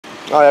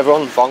Hi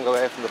everyone, Bongo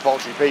here from the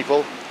Poultry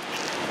People.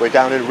 We're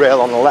down in Rhyl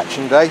on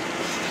election day,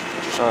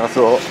 and I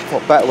thought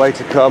what better way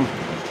to come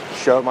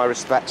show my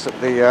respects at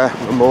the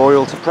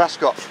memorial to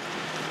Prescott.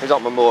 It's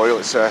not memorial,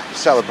 it's a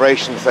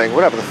celebration thing,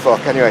 whatever the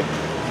fuck. Anyway,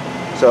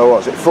 so what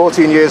was it,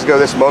 14 years ago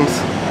this month,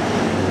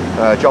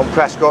 John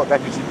Prescott,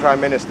 Deputy Prime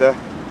Minister,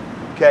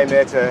 came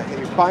here he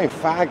was buying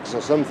fags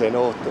or something,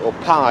 or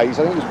pies.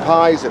 I think it was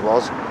pies it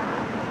was.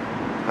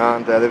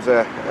 And there was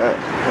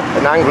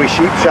an angry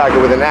sheep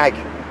shagger with an egg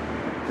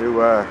who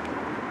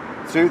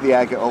threw the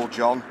egg at old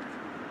John,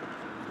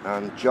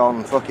 and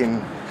John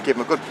fucking gave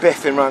him a good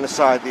biffing round the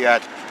side of the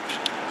head.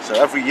 So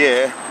every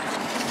year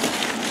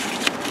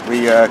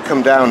we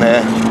come down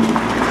here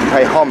and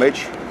pay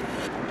homage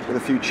with a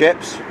few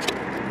chips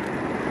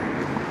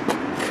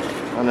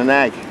and an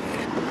egg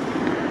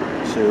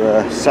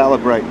to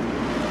celebrate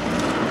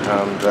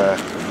and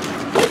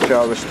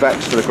show our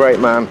respects to the great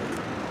man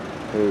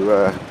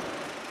who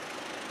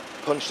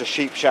punched a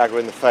sheep shagger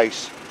in the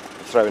face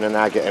for throwing an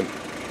egg at him.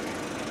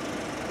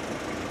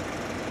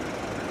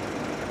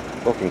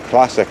 Fucking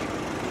classic.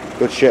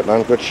 Good shit,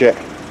 man, good shit.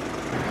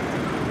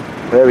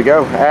 There we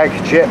go, egg,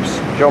 chips,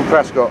 John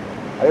Prescott.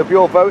 I hope you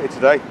all voted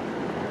today.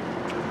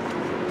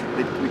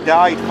 We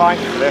died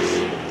fighting for this.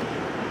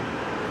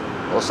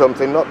 Or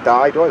something, not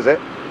died, what is it?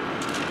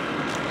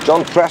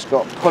 John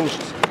Prescott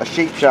punched a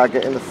sheep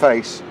shagger in the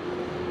face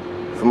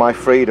for my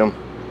freedom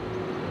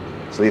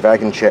to leave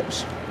egg and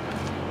chips.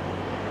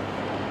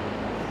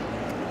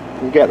 You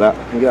can get that,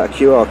 you can get that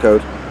QR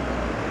code.